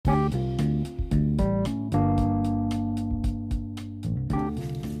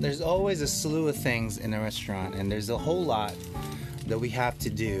there's always a slew of things in a restaurant, and there's a whole lot that we have to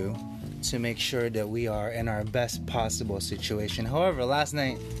do to make sure that we are in our best possible situation. However, last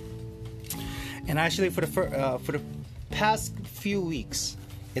night, and actually for the past few weeks,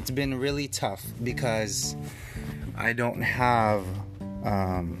 it's been really tough because I don't have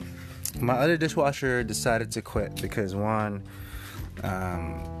my other dishwasher decided to quit because one,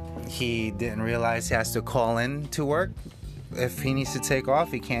 he didn't realize he has to call in to work. If he needs to take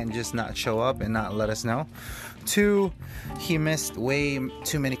off, he can't just not show up and not let us know. Two, he missed way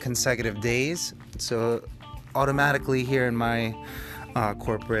too many consecutive days. So automatically here in my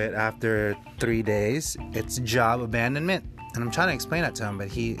corporate, after 3 days, it's job abandonment. And I'm trying to explain that to him, but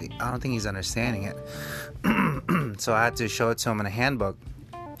I don't think he's understanding it. So I had to show it to him in a handbook.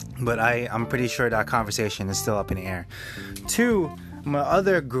 But I'm pretty sure that conversation is still up in the air. Two, my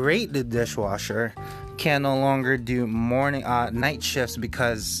other great dishwasher can no longer do night shifts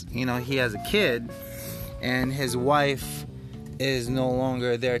because, he has a kid and his wife is no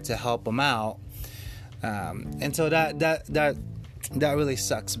longer there to help him out. And so that really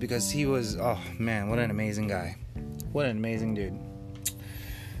sucks because he was, oh man, what an amazing guy. What an amazing dude.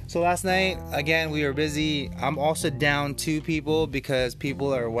 So last night, again, we were busy. I'm also down 2 people because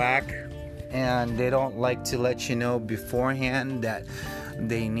people are whack and they don't like to let you know beforehand that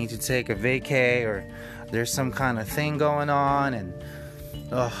they need to take a vacay or there's some kind of thing going on, and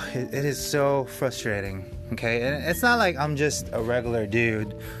it is so frustrating. Okay, and it's not like I'm just a regular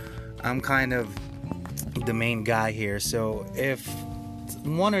dude. I'm kind of the main guy here. So if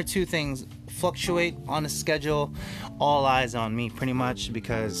 1 or 2 things fluctuate on the schedule, all eyes on me pretty much,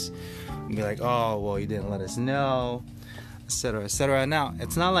 because you'll be like, oh, well, you didn't let us know, etc., etc. Now,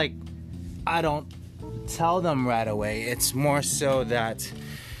 it's not like I don't tell them right away. It's more so that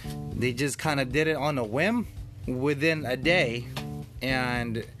they just kind of did it on a whim within a day,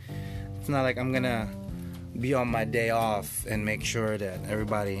 and it's not like I'm gonna be on my day off and make sure that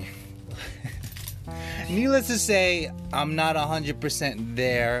everybody needless to say, I'm not 100%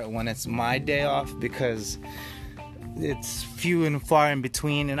 there when it's my day off because it's few and far in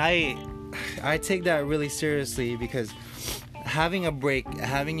between, and I take that really seriously because having a break,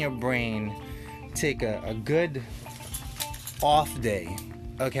 having your brain take a good off day,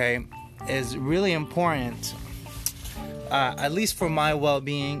 okay, is really important, at least for my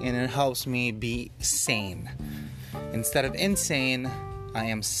well-being, and it helps me be sane. Instead of insane, I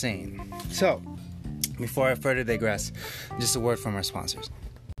am sane. So, before I further digress, just a word from our sponsors.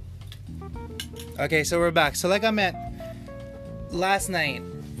 Okay, so we're back. So like I meant, last night,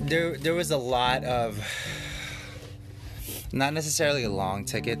 there was a lot of, not necessarily long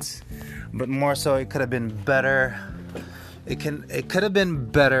tickets, but more so it could have been better. It could have been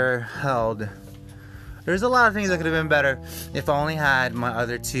better held. There's a lot of things that could have been better if I only had my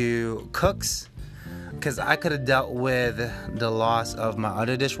other 2 cooks, because I could have dealt with the loss of my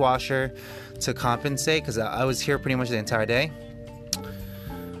other dishwasher to compensate, because I was here pretty much the entire day.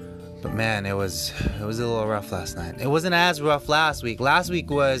 But man, it was a little rough last night. It wasn't as rough last week. Last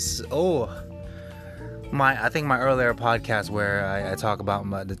week was I think my earlier podcast where I talk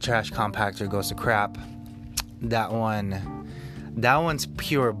about the trash compactor goes to crap. That one's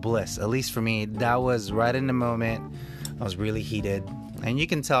pure bliss. At least for me, that was right in the moment. I was really heated, and you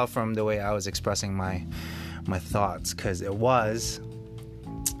can tell from the way I was expressing my thoughts, because it was.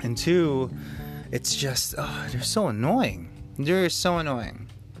 And 2, it's just they're so annoying. They're so annoying.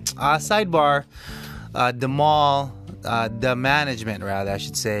 Sidebar, the mall, the management rather, I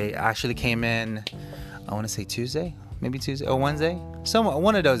should say, actually came in, I want to say Tuesday or Wednesday,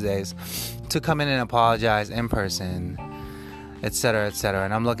 one of those days, to come in and apologize in person, etc., etc.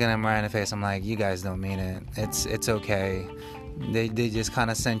 And I'm looking at them right in the face. I'm like, you guys don't mean it. It's okay. They just kind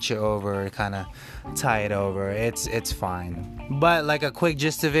of sent you over, kind of tie it over. It's fine. But like a quick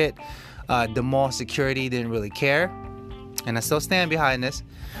gist of it, the mall security didn't really care, and I still stand behind this.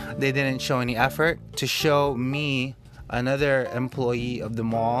 They didn't show any effort to show me, another employee of the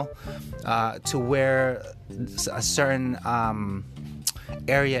mall, to where a certain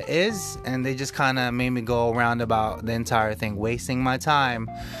area is, and they just kind of made me go around about the entire thing, wasting my time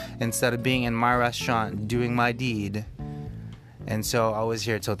instead of being in my restaurant doing my deed. And so I was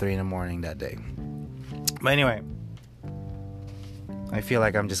here till 3 a.m. that day. But anyway, I feel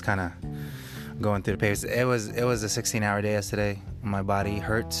like I'm just kind of going through the pages. It was a 16-hour day yesterday. My body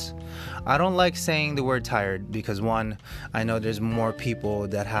hurts. I don't like saying the word tired because, one, I know there's more people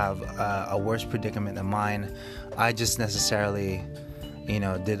that have a worse predicament than mine. I just necessarily,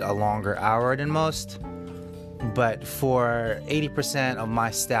 did a longer hour than most. But for 80% of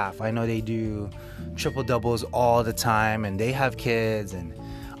my staff, I know they do triple doubles all the time, and they have kids, and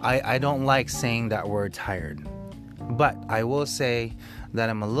I don't like saying that word tired, but I will say that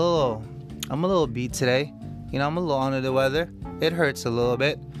I'm a little beat today. You know, I'm a little under the weather. It hurts a little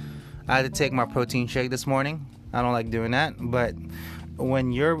bit. I had to take my protein shake this morning. I don't like doing that, but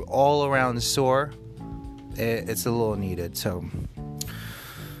when you're all around sore, it's a little needed. So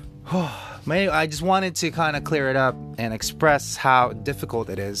I just wanted to kind of clear it up and express how difficult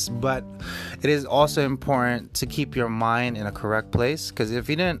it is, but it is also important to keep your mind in a correct place, because if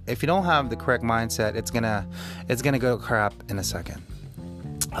you don't have the correct mindset, it's gonna go crap in a second.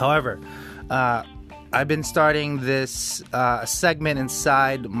 However, I've been starting this segment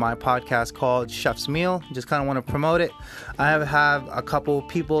inside my podcast called Chef's Meal. Just kind of want to promote it. I have a couple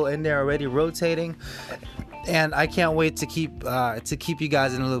people in there already rotating, and I can't wait to keep you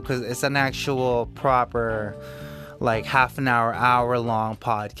guys in the loop, because it's an actual proper, like, half an hour long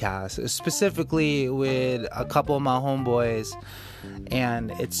podcast, specifically with a couple of my homeboys,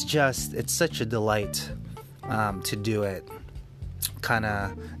 and it's such a delight to do it. Kind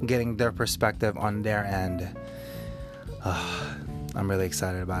of getting their perspective on their end. I'm really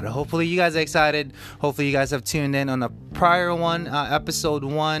excited about it. Hopefully you guys are excited. Hopefully you guys have tuned in on the prior one, episode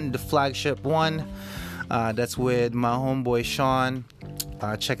 1, the flagship one. That's with my homeboy Sean.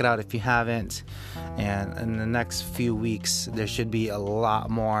 Check it out if you haven't. And in the next few weeks, there should be a lot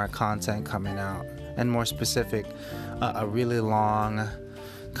more content coming out, and more specific, a really long,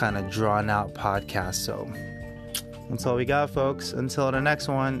 kind of drawn out podcast. So that's all we got, folks. Until the next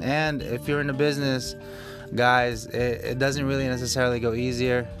one. And if you're in the business, guys, it doesn't really necessarily go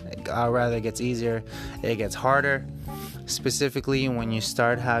easier. Rather, it gets easier. It gets harder, specifically when you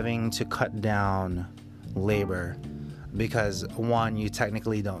start having to cut down labor, because one, you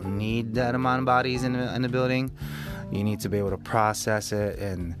technically don't need that amount of bodies in the building. You need to be able to process it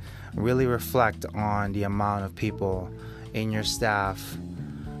and really reflect on the amount of people in your staff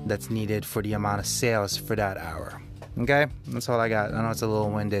that's needed for the amount of sales for that hour. Okay, that's all I got. I know it's a little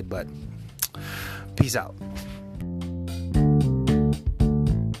winded, but peace out.